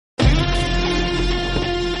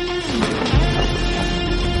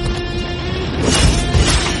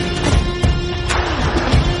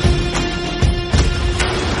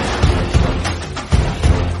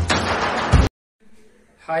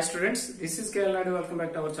Hi students, this is KL. Welcome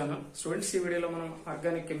back to our channel. Students, ఈ వీడియోలో మనం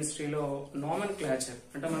organic కెమిస్ట్రీలో నామెన్క్లాచర్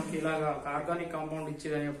అంటే మనకి ఇలాగా ఒక ఆర్గానిక్ కాంపౌండ్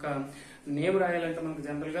ఇచ్చి దాని యొక్క నేమ్ రాయాలంటే మనకు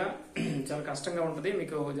జనరల్ గా చాలా కష్టంగా ఉంటుంది.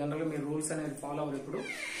 మీకు జనరల్ గా మీరు రూల్స్ అనేది ఫాలో అవ్వరు ఇప్పుడు.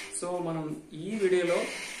 సో మనం ఈ వీడియోలో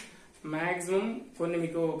మాక్సిమం కొన్ని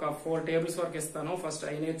మీకు ఒక 4 టేబుల్స్ వరకు ఇస్తాను. ఫస్ట్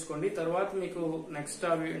అవి నేర్చుకోండి. తర్వాత మీకు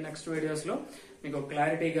నెక్స్ట్ వీడియోస్ లో మీకు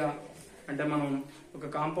క్లారిటీగా అంటే మనం ఒక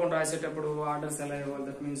కాంపౌండ్ రాసేటప్పుడు ఆర్డర్స్ ఎలా ఇవ్వాలి,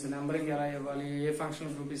 దట్ మీన్స్ నెంబరింగ్ ఎలా ఇవ్వాలి, ఏ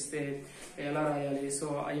ఫంక్షన్ చూపిస్తే ఎలా రాయాలి, సో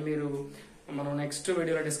అవి మీరు మనం నెక్స్ట్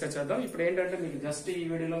వీడియోలో డిస్కస్ చేద్దాం. ఇప్పుడు ఏంటంటే మీకు జస్ట్ ఈ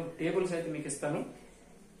వీడియోలో టేబుల్స్ అయితే మీకు ఇస్తాను.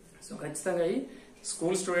 సో ఖచ్చితంగా ఈ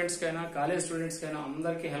స్కూల్ స్టూడెంట్స్ కైనా కాలేజ్ స్టూడెంట్స్ కైనా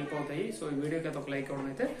అందరికీ హెల్ప్ అవుతాయి. సో ఈ వీడియోకి అయితే ఒక లైక్ ఇవ్వడం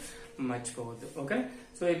అయితే మర్చిపోవద్దు. ఓకే,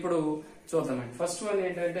 సో ఇప్పుడు చూద్దామండి. ఫస్ట్ వన్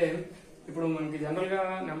ఏంటంటే ఇప్పుడు మనకి జనరల్ గా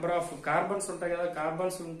నెంబర్ ఆఫ్ కార్బన్స్ ఉంటాయి కదా,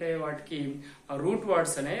 కార్బన్స్ ఉంటే వాటికి రూట్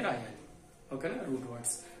వర్డ్స్ అనేవి రాయాలి. ఓకేనా, రూట్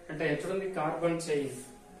వర్డ్స్ అంటే ఎక్కడుంది కార్బన్ చైన్.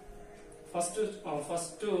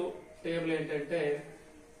 ఫస్ట్ టేబుల్ ఏంటంటే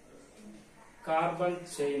కార్బన్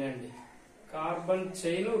చైన్ అండి. కార్బన్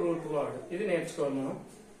చైన్ రూట్ వర్డ్ ఇది నేర్చుకోవాలి మనం.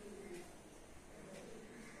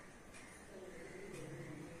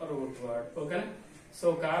 రూట్ వర్డ్ ఓకేనా. So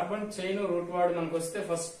carbon chain root word మనకు వస్తే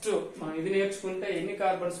ఫస్ట్ మనం ఇది నేర్చుకుంటే ఎన్ని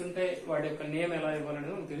కార్బన్స్ ఉంటే వాటి యొక్క నేమ్ ఎలా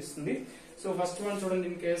ఇవ్వాలనేది మనకు తెలుస్తుంది. సో ఫస్ట్ వన్ చూడండి,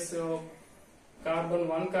 ఇన్ కేసు కార్బన్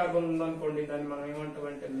 1 కార్బన్ ఉందనుకోండి, దాన్ని మనం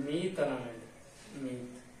ఏమంటామంటే మీత్ అనాలండి,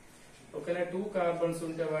 మీత్. ఓకేనా, 2 కార్బన్స్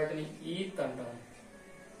ఉంటే వాటిని ఈత్ అంటాం.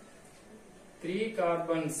 3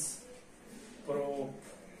 కార్బన్స్ ప్రోప్.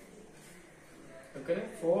 ఓకేనా,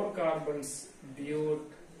 4 కార్బన్స్ బ్యూట్.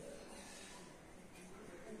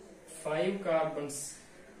 5 కార్బన్స్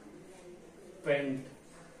పెంట్.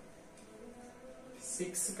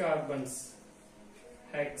 6 carbons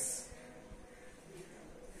hex.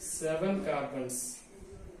 7 carbons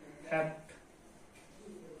hept.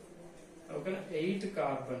 Okay, 8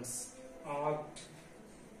 carbons oct.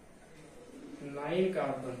 9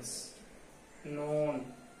 carbons non.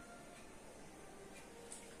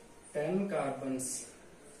 10 carbons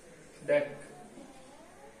dec.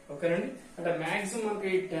 ఓకేనండి, అంటే మాక్సిమం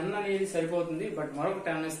మనకి 10 అనేది సరిపోతుంది, బట్ మరొక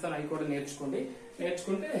 10 ఇస్తాను, అవి కూడా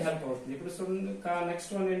నేర్చుకుంటే హెల్ప్ అవుతుంది. ఇప్పుడు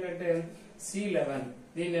నెక్స్ట్ వన్ ఏంటంటే C11,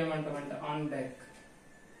 దీన్ని ఏమంటామంటే ఆన్ డెక్.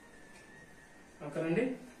 ఓకేనండి,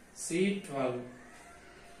 C12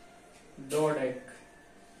 డోడెక్.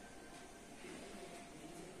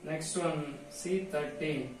 Next one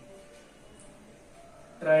C13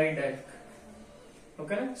 ట్రైడెక్.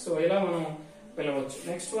 ఓకేనా, సో ఇలా మనం పిలవచ్చు.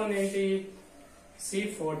 నెక్స్ట్ వన్ ఏంటి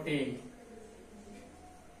C14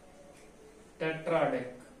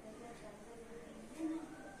 టెట్రాడెక్.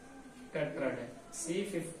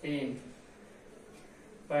 C15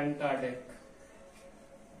 పెంటాడెక్.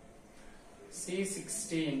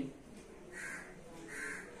 C16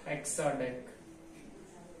 hexadec.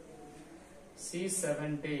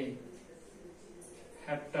 C17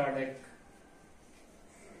 heptadec.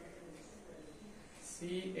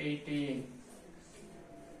 C18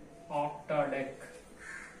 octadec.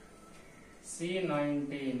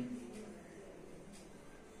 C19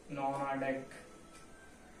 nonadec.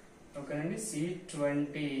 ఓకేనండి,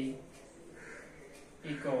 C20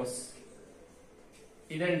 ecos.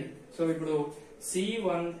 ఇదండి. సో ఇప్పుడు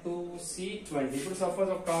C1 to C20. ఇప్పుడు సపోజ్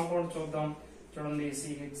ఒక కాంపౌండ్ చూద్దాం. చూడండి,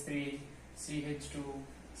 CH3 CH2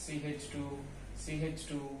 CH2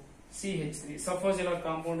 CH2 CH3. Suppose ఇలా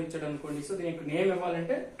కాంపౌండ్ ఇచ్చాడు అనుకోండి. సో దీనికి నేమ్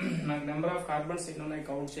ఇవ్వాలంటే నాకు నెంబర్ ఆఫ్ కార్బన్స్ ఎన్ని ఉన్నాయి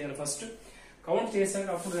కౌంట్ చేయాలి. ఫస్ట్ కౌంట్ చేశాక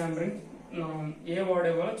అప్పుడు నెంబరింగ్ ఏ వర్డ్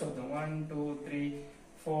ఇవ్వాలో చూద్దాం. 1 2 3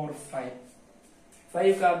 4 5.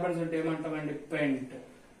 5 కార్బన్స్ ఉంటే ఏమంటామండి పెంట్.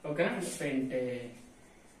 ఓకేనా, అంటే పెంటే.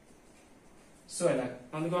 సో ఇలా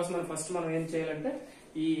అందుకోసం ఫస్ట్ మనం ఏం చేయాలంటే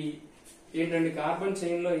ఈ ఏంటంటే కార్బన్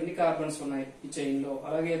చైన్ లో ఎన్ని కార్బన్స్ ఉన్నాయి ఈ చైన్ లో,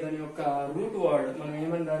 అలాగే దాని యొక్క రూట్ వర్డ్ మనం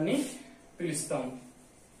ఏమని దాన్ని పిలుస్తాం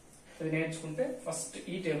అది నేర్చుకుంటే ఫస్ట్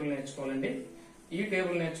ఈ టేబుల్ నేర్చుకోవాలండి. ఈ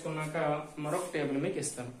టేబుల్ నేర్చుకున్నాక మరొక టేబుల్ మీకు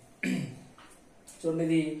ఇస్తాను. చూడండి,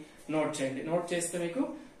 ఇది నోట్ చేయండి. నోట్ చేస్తే మీకు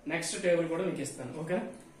నెక్స్ట్ టేబుల్ కూడా మీకు ఇస్తాను. ఓకే,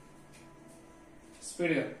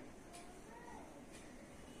 స్పీడ్ గా.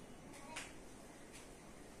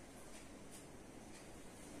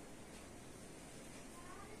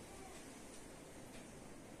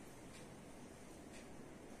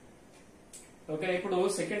 ఓకే, ఇప్పుడు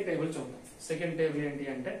సెకండ్ టేబుల్ చూద్దాం. సెకండ్ టేబుల్ ఏంటి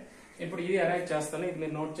అంటే ఇప్పుడు ఇది అరేంజ్ చేస్తాను. ఇది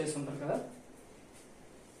మీరు నోట్ చేసి ఉంటారు కదా.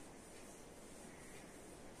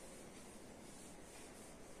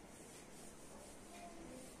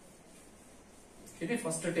 ఇది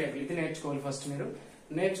ఫస్ట్ టేబుల్, ఇది నేర్చుకోవాలి ఫస్ట్ మీరు.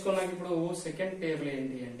 నేర్చుకున్నాక ఇప్పుడు సెకండ్ టేబుల్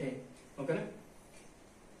ఏంటి అంటే ఓకేనా,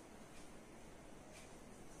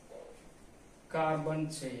 carbon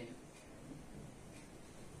chain.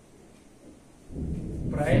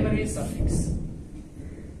 primary suffix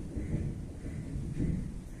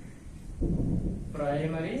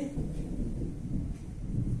primary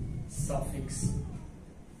suffix.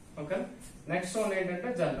 Okay, next one ఏంటంటే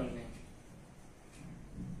general name.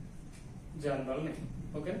 General name.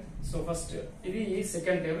 Okay, so first ఇది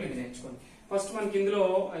సెకండ్ టేబుల్, ఇది నేర్చుకోండి. ఫస్ట్ మనకి ఇందులో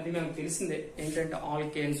అది మనకు తెలిసిందే ఏంటంటే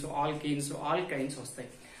ఆల్కేన్స్, ఆల్కీన్స్, ఆల్కైన్స్ వస్తాయి.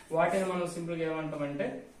 వాటిని మనం సింపుల్ గా ఏమంటామంటే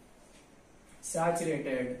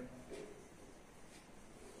సాచురేటెడ్.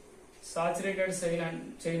 సాచురేటెడ్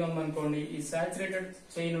చైన్ ఉందనుకోండి, ఈ సాచురేటెడ్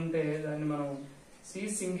చైన్ ఉంటే దాన్ని మనం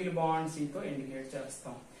సింగిల్ బాండ్ తో ఇండికేట్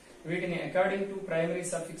చేస్తాం. వీటిని అకార్డింగ్ టు ప్రైమరీ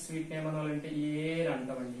సఫిక్స్ వీటిని ఏమనాలంటే ఏ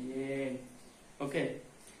అంటామండి, ఏ. ఓకే,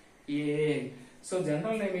 ఏ. సో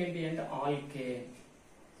జనరల్ నేమ్ ఏంటి అంటే alkane.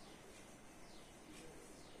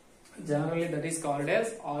 Generally that is called as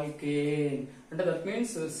alkane. అంటే that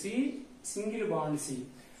means single bond C.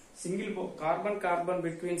 Carbon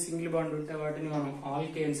between single bond ఉంటే వాటిని మనం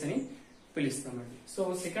ఆల్కేన్స్ అని పిలుస్తామండి. సో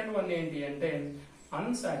సెకండ్ వన్ ఏంటి అంటే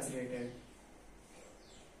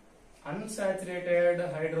అన్సాచురేటెడ్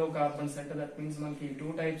హైడ్రోకార్బన్స్. అంటే దట్ మీన్స్ మనకి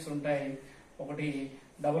 2 టైప్స్ ఉంటాయి. ఒకటి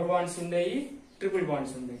డబుల్ బాండ్స్ ఉండేవి, ట్రిపుల్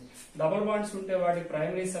బాండ్స్ ఉండేవి. డబుల్ బాండ్స్ ఉంటే వాటి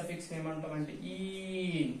ప్రైమరీ సఫిక్స్ ఏమంటామంటే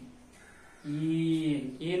ఈన్.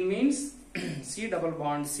 ఈన్ means C double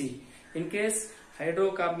bond C. In case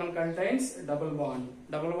hydrocarbon contains double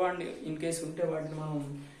bond in case ఉంటే వాటిని మనం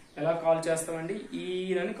ఎలా కాల్ చేస్తామండి,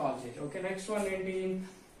 ఈన్ అని కాల్ చేయాలి. ఓకే, నెక్స్ట్ వన్ ఏంటి,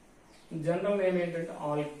 జనరల్ నేమ్ ఏంటంటే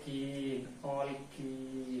alkyne.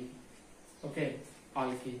 Okay,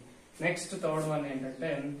 alkyne. Next third one ఏంటంటే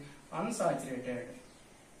అన్సాచురేటెడ్.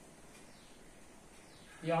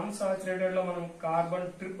 ఈ అన్సాచురేటెడ్ లో మనం కార్బన్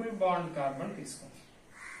ట్రిపుల్ బాండ్ కార్బన్ తీసుకుంటాం.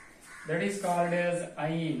 That is called as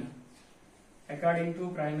ine. According to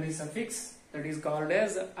primary suffix, that is called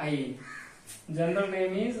as ine. General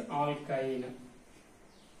name is alkyne.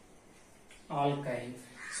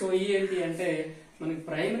 So ఈ ఏంటి అంటే మనకి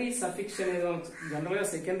primary suffix అనేది జనరల్ గా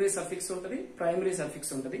సెకండరీ సఫిక్స్ ఉంటది, ప్రైమరీ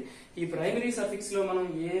సఫిక్స్ ఉంటది. ఈ ప్రైమరీ సఫిక్స్ లో మనం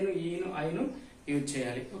ఏను, ఈను, ఐను యూజ్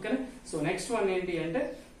చేయాలి. ఓకేనా. సో నెక్స్ట్ వన్ ఏంటి అంటే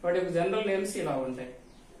వాటి యొక్క జనరల్ నేమ్స్ ఇలా ఉంటాయి.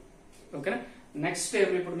 ఓకేనా. నెక్స్ట్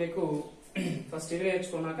టేబుల్ ఇప్పుడు మీకు ఫస్ట్ ఇది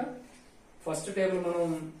నేర్చుకున్నాక ఫస్ట్ టేబుల్ మనం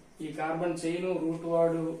ఈ కార్బన్ చైన్ రూట్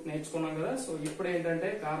వాడు నేర్చుకున్నాం కదా. సో ఇప్పుడు ఏంటంటే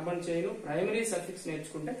కార్బన్ చైన్ ప్రైమరీ సఫిక్స్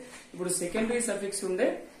నేర్చుకుంటే ఇప్పుడు సెకండరీ సఫిక్స్ ఉండే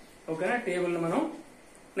ఓకేనా టేబుల్ మనం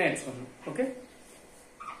నేర్చుకున్నాం. ఓకే,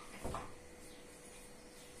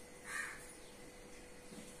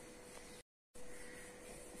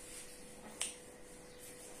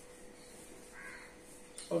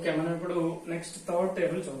 ఓకే మనం ఇప్పుడు నెక్స్ట్ థర్డ్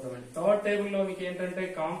టేబుల్ చూద్దామండి. థర్డ్ టేబుల్ లో మీకు ఏంటంటే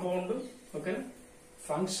కాంపౌండ్, ఓకేనా,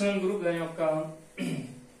 ఫంక్షనల్ గ్రూప్, దాని యొక్క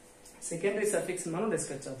సెకండరీ సఫిక్స్ మనం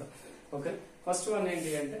డిస్కస్ చేద్దాం. ఓకే, ఫస్ట్ వన్ ఏంటి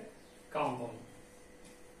అంటే కాంపౌండ్.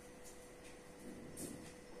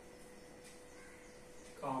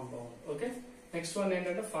 ఓకే, నెక్స్ట్ వన్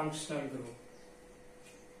ఏంటంటే functional group.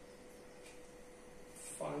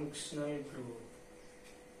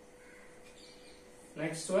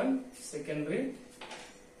 Next one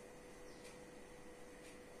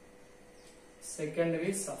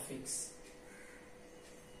secondary suffix.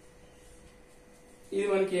 ఇది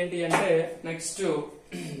మనకి ఏంటి అంటే నెక్స్ట్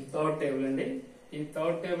థర్డ్ టేబుల్ అండి. ఈ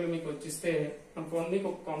థర్డ్ టేబుల్ మీకు వచ్చిస్తే మీకు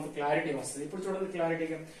కొంత క్లారిటీ వస్తుంది. ఇప్పుడు చూడండి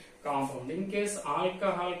క్లారిటీగా compound. In case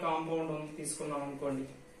alcohol compound తీసుకున్నాం అనుకోండి,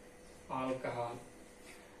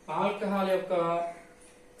 ఆల్కహాల్ యొక్క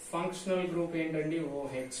ఫంక్షనల్ గ్రూప్ ఏంటండి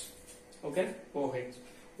OH. Okay,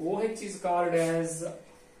 OH is called as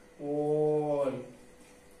whole.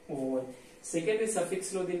 Secondary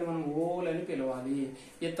suffix లో దీన్ని మనం ఓల్ అని పిలవాలి.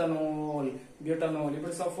 Ethanol, butanol.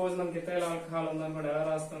 ఇప్పుడు సపోజ్ మనకి ఇథైల్ ఆల్కహాల్ ఉందనుకోండి, ఎలా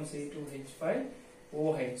రాస్తాం,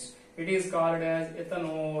 C2H5OH. It is called as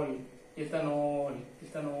ethanol.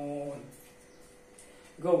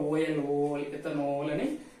 ఇంకా ఓల్, ఇథనోల్ అని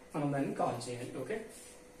మనం దాన్ని కాల్ చేయాలి. Okay,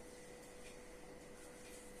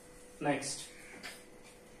 next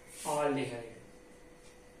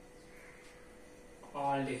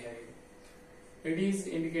aldehyde. It is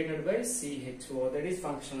indicated by CHO, that is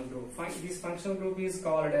functional group. This functional group is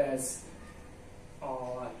called as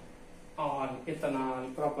all, ethanol,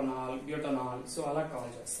 propanol, butanol. So ala call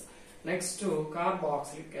chestam. Next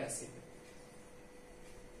carboxylic acid.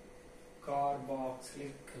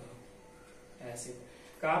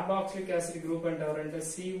 Carboxylic acid group and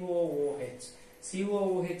COOH.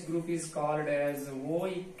 COOH group is called as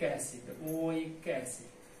oic acid.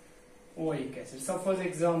 Suppose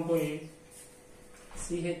example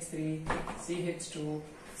CH3, CH2,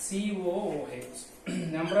 COOH.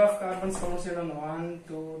 Number of carbons found on 1,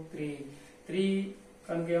 2, 3. 3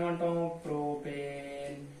 కనుక ఏమంటాం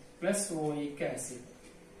propane plus oic acid.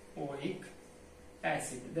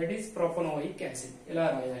 That is propanoic acid. ఇలా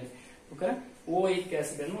రాయాలి. Okay, oic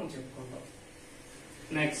acid అని మనం చెప్పుకుంటాం.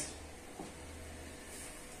 Next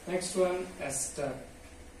next one ester.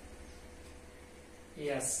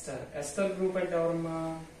 Ester group అంటే ఎవరమ్మా?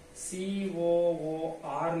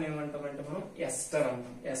 COOR ఏమంటామంటే మనం ఎస్టర్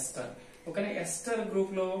అంటాం. ఎస్టర్. ఓకే, ఎస్టర్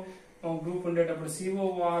గ్రూప్ లో గ్రూప్ ఉండేటప్పుడు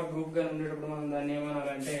COOR గ్రూప్ గా ఉండేటప్పుడు మనం దాన్ని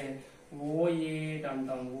ఏమనాలంటే O8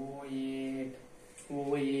 అంటాం.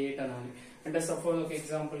 O8 అనాలి. అంటే సపోజ్ ఒక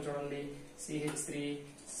ఎగ్జాంపుల్ చూడండి, CH3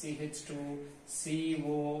 CH2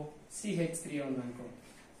 CO CH3 ఉందనుకో.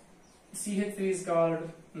 CH3 is called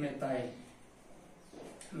methyl.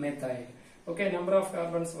 Okay, number of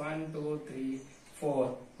carbons 1 2 3 4.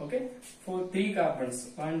 Okay, 3 carbons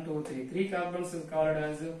 1 2 3. 3 carbons is called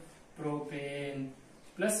as propane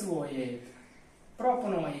plus O8,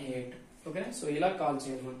 propanoate. Okay, so ఇలా కాల్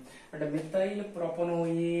చేయాలి. అంటే మిథైల్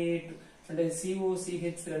ప్రొపనోయేట్ అంటే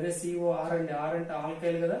COCH3 అదే COR అండి. R అంటే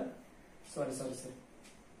ఆల్కైల్ కదా, సారీ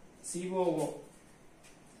COO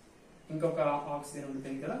ఇంకొక ఆక్సిజన్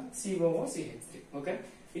ఉంటుంది కదా, COOCH3. ఓకే,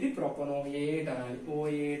 ఇది ప్రొపనోయేట్ అనాలి,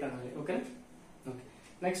 O8 అనాలి. ఓకే,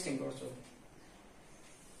 నెక్స్ట్ ఇంకోటి చూద్దాం.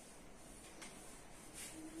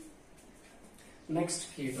 Next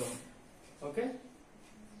ketone. ఓకే,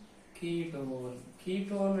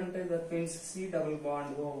 కీటోన్ అంటే that means C double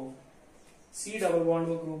bond O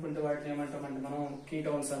group అంటే వాటిని ఏమంటామంటే మనం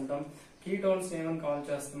కీటోన్స్ అంటాం. కీటోన్స్ ఏమని కాల్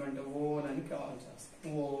చేస్తామంటే ఓన్ అని కాల్ చేస్తాం.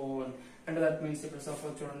 ఓన్ అంటే దట్ మీన్స్ ఇప్పుడు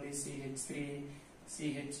సపోజ్ చూడండి, CH3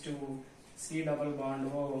 CH2 C double bond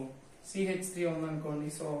O CH3 ఉందనుకోండి.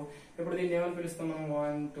 సో ఇప్పుడు దీన్ని ఏమని పిలుస్తాం మనం?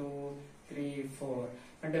 1 2 3 4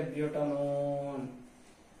 అంటే బ్యూటనోన్.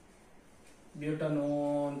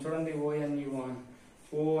 చూడండి,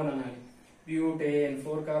 ఓన్ అనాలి. బ్యూటేన్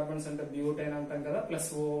 4 కార్బన్స్ అంటే బ్యూటేన్ అంటాం కదా, ప్లస్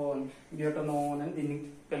ఓన్ బ్యూటనోన్ అని దీన్ని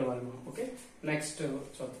పిలవాలి మనం. ఓకే, నెక్స్ట్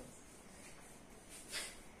చూద్దాం.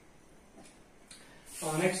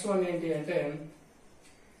 నెక్స్ట్ వన్ ఏంటి అంటే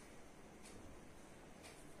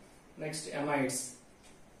నెక్స్ట్ ఎమైడ్స్.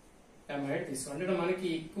 ఎమైడ్ తీసుకోండి. అంటే మనకి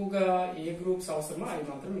ఎక్కువగా ఏ గ్రూప్స్ అవసరమో అవి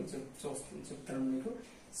మాత్రం మీకు చెప్తాను. మీకు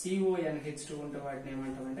CONH2 ఉంటే వాటిని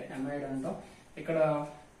ఏమంటామంటే ఎమైడ్ అంటాం. ఇక్కడ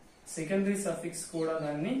సెకండరీ సఫిక్స్ కూడా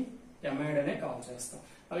దాన్ని ఎమైడ్ అనే కాల్ చేస్తాం.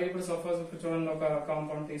 అలాగే ఇప్పుడు సపోజ్ చూడండి, ఒక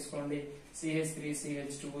కాంపౌండ్ తీసుకోండి, CH3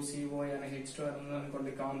 CH2 CONH2 అని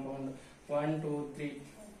ఉందనుకోండి. కాంపౌండ్ 1 2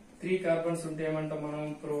 3 కార్బన్స్ ఉంటే ఏమంటాం మనం?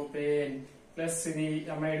 ప్రోపేన్ ప్లస్ ఇది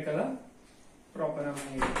ఎమైడ్ కదా,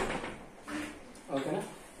 ప్రొపనమైడ్. ఓకేనా,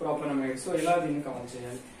 ప్రొపనమైడ్. సో ఇలా దీన్ని కాల్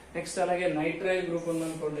చేయాలి. నెక్స్ట్ అలాగే నైట్రైల్ గ్రూప్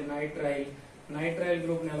ఉందనుకోండి. నైట్రైల్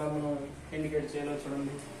గ్రూప్ ని ఎలా మనం ఇండికేట్ చేయాలో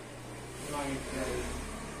చూడండి.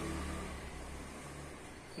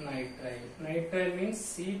 Nitrile means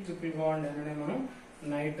C triple bond అనే మనం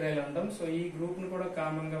నైట్రైల్ అంటాం. సో ఈ గ్రూప్ ని కూడా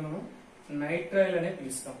కామన్ గా మనం నైట్రైల్ అనే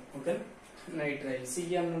పిలుస్తాం. ఓకే, నైట్రైల్ C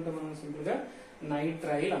అంటే మనం సింపుల్ గా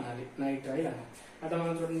నైట్రైల్ అనాలి. అంటే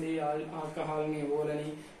మనం చూడండి, ఆల్కహాల్ ని ఓల్ అని,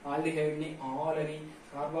 ఆల్డిహైడ్ ని ఆల్ అని,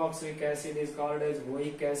 carboxylic acid is called as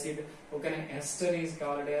oic acid. ఓకేనా, ester is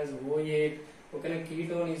called as O8. ఓకేనా,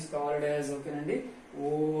 కీటోన్ ఈస్ కాల్డ్ యాజ్ ఓకేనండి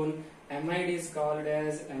own. Amide is called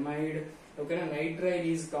as amide. ఓకేనా, nitrile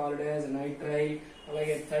is called as nitrile.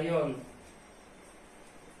 అలాగే థయోల్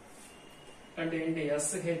అంటే ఏంటి?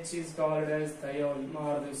 SH is called as థయోల్.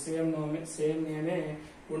 మారదు, same నేమే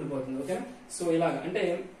ఉండిపోతుంది. ఓకేనా, సో ఇలాగా అంటే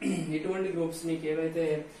ఇటువంటి గ్రూప్స్ మీకు ఏవైతే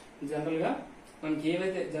జనరల్ గా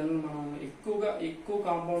మనం ఎక్కువ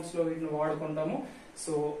కాంపౌండ్స్ లో వీటిని వాడుకుంటామో,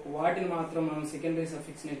 సో వాటిని మాత్రం మనం సెకండరీ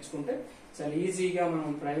సఫిక్స్ నేర్చుకుంటే చాలా ఈజీగా మనం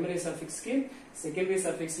ప్రైమరీ సఫిక్స్ కి సెకండరీ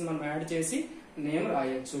సఫిక్స్ మనం యాడ్ చేసి నేమ్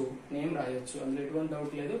రాయొచ్చు. అందులో ఎటువంటి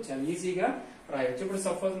డౌట్ లేదు, చాలా ఈజీగా రాయొచ్చు. ఇప్పుడు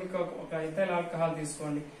సపోజ్ మీకు ఒక ఇథైల్ ఆల్కహాల్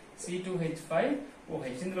తీసుకోండి,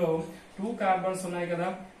 C2H5OH. ఇందులో 2 కార్బన్స్ ఉన్నాయి కదా.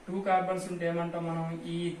 2 కార్బన్స్ ఉంటే ఏమంటాం మనం?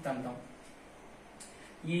 ఈత్ అంటాం.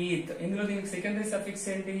 ఇందులో దీనికి సెకండరీ సఫిక్స్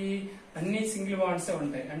ఏంటి? అన్ని సింగిల్ బాండ్స్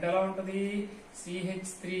ఉంటాయి. అంటే ఎలా ఉంటది?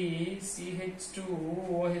 CH3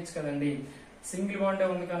 CH2OH కదండి, సింగిల్ బాండ్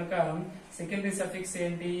ఉంది కనుక సెకండరీ సఫిక్స్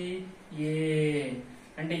ఏంటి? ఏన్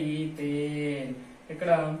అంటే ఈథేన్. ఇక్కడ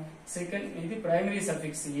ఇది ప్రైమరీ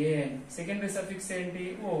సఫిక్స్ ఏన్, సెకండరీ సఫిక్స్ ఏంటి?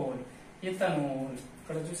 Whole, ethanol.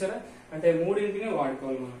 ఇక్కడ చూసారా, అంటే మూడింటిని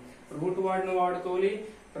వాడుకోవాలి మనం. రూట్ వర్డ్ ను వాడుకోవాలి,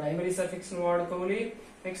 ప్రైమరీ సఫిక్స్ ను వాడుకోవాలి,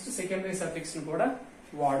 నెక్స్ట్ సెకండరీ సఫిక్స్ ను కూడా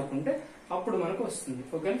వాడుకుంటే అప్పుడు మనకు వస్తుంది.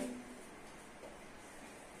 ఓకే,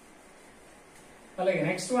 అలాగే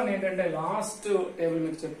నెక్స్ట్ వన్ ఏంటంటే లాస్ట్ టేబుల్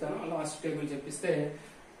మీకు చెప్తాను. లాస్ట్ టేబుల్ చెప్పిస్తే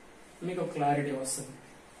మీకు క్లారిటీ వస్తుంది.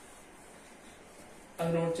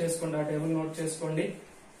 అది నోట్ చేసుకోండి, ఆ టేబుల్ నోట్ చేసుకోండి.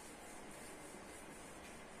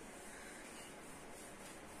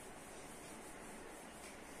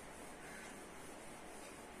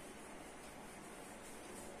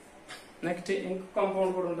 నెక్స్ట్ ఇంకో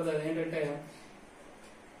కాంపౌండ్ కూడా ఉంటుంది, అది ఏంటంటే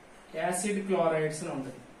యాసిడ్ క్లోరైడ్స్ అని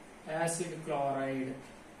ఉంటుంది. యాసిడ్ క్లోరైడ్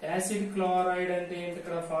యాసిడ్ క్లోరైడ్ అంటే ఏంటి,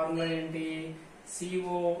 ఇక్కడ ఫార్ములా ఏంటి,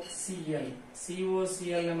 COCl.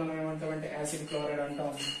 COCl ని మనం ఏమంటామంటే యాసిడ్ క్లోరైడ్ అంటాం.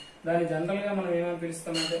 దాన్ని జనరల్ గా మనం ఏమని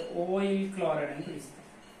పిలుస్తామంటే ఓయిల్ క్లోరైడ్ అని పిలుస్తాం,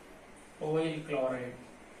 ఓయిల్ క్లోరైడ్.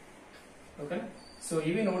 ఓకే, సో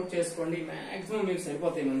ఇవి నోట్ చేసుకోండి, మాక్సిమం మీకు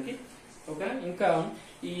సరిపోతాయి మనకి. ఓకే, ఇంకా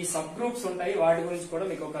ఈ సబ్ గ్రూప్స్ ఉంటాయి, వాటి గురించి కూడా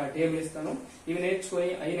మీకు ఒక టేబుల్ ఇస్తాను. ఇవి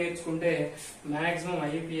నేర్చుకుంటే మాక్సిమం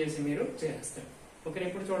IUPAC మీరు చేస్తారు. ఓకే,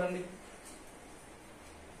 ఇప్పుడు చూడండి,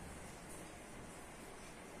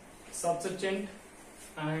 సబ్స్టిట్యూయెంట్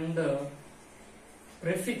అండ్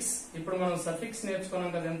ప్రిఫిక్స్. ఇప్పుడు మనం సఫిక్స్ నేర్చుకున్నాం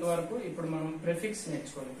కదా ఎంతవరకు, ఇప్పుడు మనం ప్రిఫిక్స్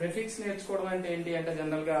నేర్చుకోవాలి. ప్రిఫిక్స్ నేర్చుకోవడం అంటే ఏంటి అంటే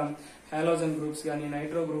జనరల్ గా హాలోజన్ గ్రూప్స్ కానీ,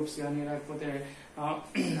 నైట్రో గ్రూప్స్ కానీ, లేకపోతే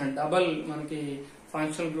డబల్ మనకి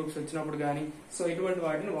ఫంక్షనల్ గ్రూప్స్ వచ్చినప్పుడు కానీ, సో ఇటువంటి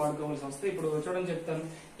వాటిని వాడుకోవాల్సి వస్తుంది. ఇప్పుడు చూడండి చెప్తాను.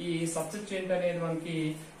 ఈ సబ్స్టిట్యూయెంట్ అనేది మనకి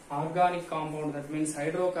organic compound, that means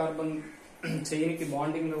hydrocarbon chain కి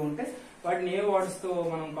బాండింగ్ లో ఉంటే వాటిని ఏ వర్డ్స్ తో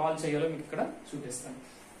మనం కాల్ చేయాలో మీకు ఇక్కడ చూపిస్తాను.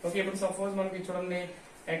 ఓకే, ఇప్పుడు సపోజ్ మనకి చూడండి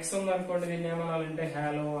ఎక్స్ ఉంది అనుకోండి, దీన్ని ఏమనాలంటే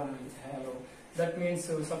హ్యాలో అనాలి, హ్యాలో. దట్ మీన్స్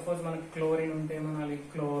సపోజ్ మనకి క్లోరిన్ ఉంటే ఏమనాలి,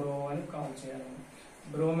 క్లోరో అని కాల్ చేయాలి.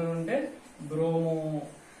 బ్రోమిన్ ఉంటే బ్రోమో,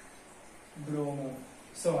 బ్రోమో.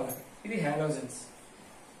 సో అలా ఇది హాలోజన్స్.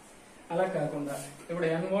 అలా కాకుండా ఇప్పుడు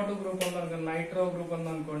NO2 గ్రూప్ ఉందనుకోండి, నైట్రో గ్రూప్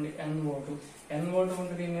ఉందనుకోండి, NO2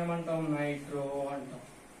 ఉంటే దీన్ని ఏమంటాం, నైట్రో అంటాం,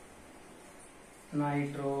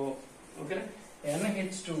 నైట్రో. ఓకేనా,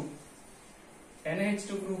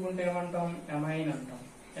 NH2 గ్రూప్ ఉంటే ఏమంటాం, ఎమైన్ అంటాం,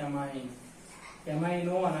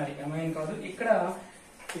 ఎమైనో అనాలి, ఎమైన్ కాదు. ఇక్కడ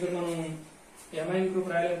మనం ఎమైన్ గ్రూప్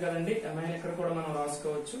రాయలేదు కదండి, ఎమైన్ ఇక్కడ కూడా మనం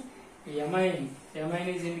రాసుకోవచ్చు. Amine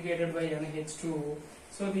is indicated by NH2,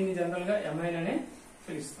 so దీన్ని జనరల్ గా ఎమైన్ అనే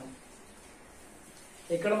పిలుస్తాం.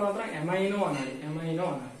 ఇక్కడ మాత్రం ఎమైనో అనాలి.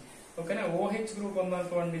 ఓకేనా, OH గ్రూప్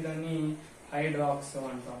ఉందనుకోండి, దాన్ని హైడ్రాక్స్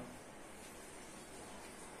అంటాం,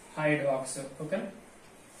 హైడ్రాక్స్. ఓకే,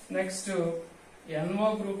 నెక్స్ట్ NO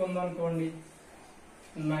గ్రూప్ ఉందనుకోండి,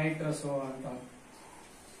 నైట్రసో అంటాం.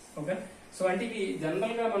 ఓకే, సో అంటే ఇవి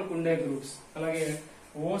జనరల్ గా మనకు ఉండే గ్రూప్స్. అలాగే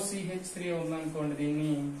OCH3 ఉందనుకోండి,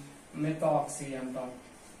 దీన్ని మెథాక్సీ అంటాం,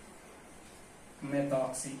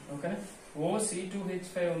 మెథాక్సీ. ఓకే,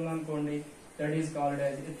 OC2H5 ఉందనుకోండి, that is called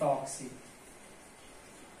as ethoxy,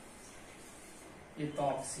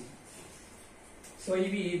 ethoxy. So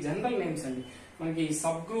ఇవి జనరల్ నేమ్స్ అండి. మనకి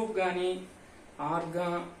సబ్ గ్రూప్ గానీ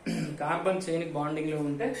కార్బన్ చైన్ బాండింగ్ లో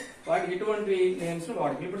ఉంటే వాటికి ఇటువంటి నేమ్స్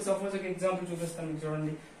వాడుకోవాలి. ఇప్పుడు సపోజ్ ఒక ఎగ్జాంపుల్ చూపిస్తాను మీకు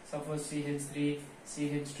చూడండి. సపోజ్ CH3,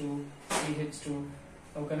 CH2,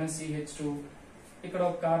 ఓకేనా, CH2. ఇక్కడ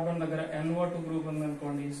ఒక కార్బన్ దగ్గర NO2 గ్రూప్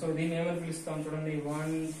ఉందనుకోండి, సో దీన్ని ఏమని పిలుస్తాం చూడండి,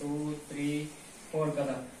 1 2 3 4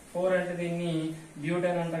 కదా. 4 అంటే దీన్ని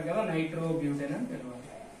బ్యూటేన్ అంటాం కదా, నైట్రో బ్యూటేన్ అని పిలవాలి,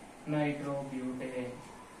 నైట్రో బ్యూటేన్.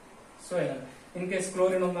 సో ఇలా ఇన్ కేస్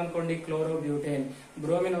క్లోరిన్ ఉందనుకోండి, క్లోరో బ్యూటేన్.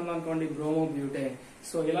 బ్రోమిన్ ఉందనుకోండి, బ్రోమో బ్యూటేన్.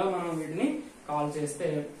 సో ఇలా మనం వీటిని కాల్ చేస్తే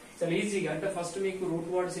చాలా ఈజీగా, అంటే ఫస్ట్ మీకు రూట్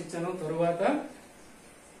వర్డ్స్ ఇచ్చాను, తర్వాత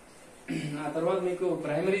మీకు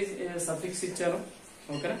ప్రైమరీ సఫిక్స్ ఇచ్చాను.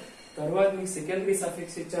 ఓకేనా, తర్వాత మీకు సెకండరీ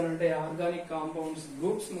సఫిక్స్ ఇచ్చాను, అంటే ఆర్గానిక్ కాంపౌండ్స్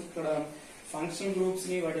గ్రూప్స్. ఇక్కడ ఫంక్షన్ గ్రూప్స్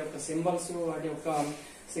ని, వాటి యొక్క సింబల్స్, వాటి యొక్క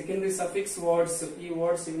సెకండరీ సఫిక్స్ వర్డ్స్, ఈ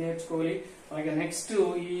వర్డ్స్ నేర్చుకోవాలి. అలాగే నెక్స్ట్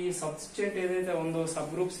ఈ సబ్స్టిట్యూయెంట్ ఏదైతే ఉందో,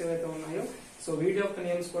 సబ్ గ్రూప్స్ ఏవైతే ఉన్నాయో, సో వీటి యొక్క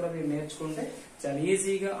నేమ్స్ కూడా మీరు నేర్చుకుంటే చాలా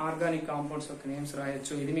ఈజీగా ఆర్గానిక్ కాంపౌండ్స్ యొక్క నేమ్స్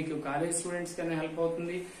రాయొచ్చు. ఇది మీకు కాలేజ్ స్టూడెంట్స్ కైనా హెల్ప్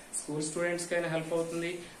అవుతుంది, స్కూల్ స్టూడెంట్స్ కైనా హెల్ప్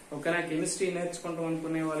అవుతుంది. ఓకేనా, కెమిస్ట్రీ నేర్చుకుంటాం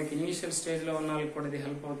అనుకునే వాళ్ళకి, ఇనిషియల్ స్టేజ్ లో ఉన్న వాళ్ళకి కూడా ఇది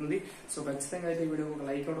హెల్ప్ అవుతుంది. సో ఖచ్చితంగా అయితే వీడియో ఒక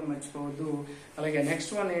లైక్ ఇవ్వడం మర్చిపోవద్దు. అలాగే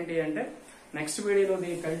నెక్స్ట్ వన్ ఏంటి అంటే, నెక్స్ట్ వీడియోలో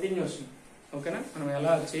దీని కంటిన్యూషన్. ఓకేనా, మనం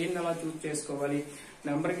ఎలా చైన్ ఎలా చూస్ చేసుకోవాలి,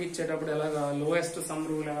 నెంబరింగ్ ఇచ్చేటప్పుడు ఎలాగా లోయెస్ట్ సమ్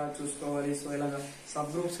రూల్ ఎలా చూసుకోవాలి, సో ఇలాగా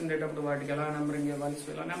సబ్ గ్రూప్స్ ఉండేటప్పుడు వాటికి ఎలా నెంబరింగ్ ఇవ్వాలి, సో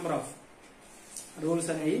ఇలా నెంబర్ ఆఫ్ రూల్స్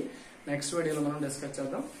అనేవి నెక్స్ట్ వీడియోలో మనం డిస్కస్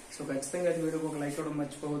చేద్దాం. సో ఖచ్చితంగా అయితే వీడియోకి ఒక లైక్ ఇవ్వడం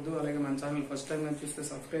మర్చిపోవద్దు. అలాగే మన ఛానల్ ఫస్ట్ టైం చూస్తే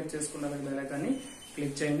సబ్స్క్రైబ్ చేసుకుని అలాగే బెల్ ఐకాన్ని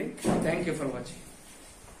క్లిక్ చేయండి. Thank you for watching.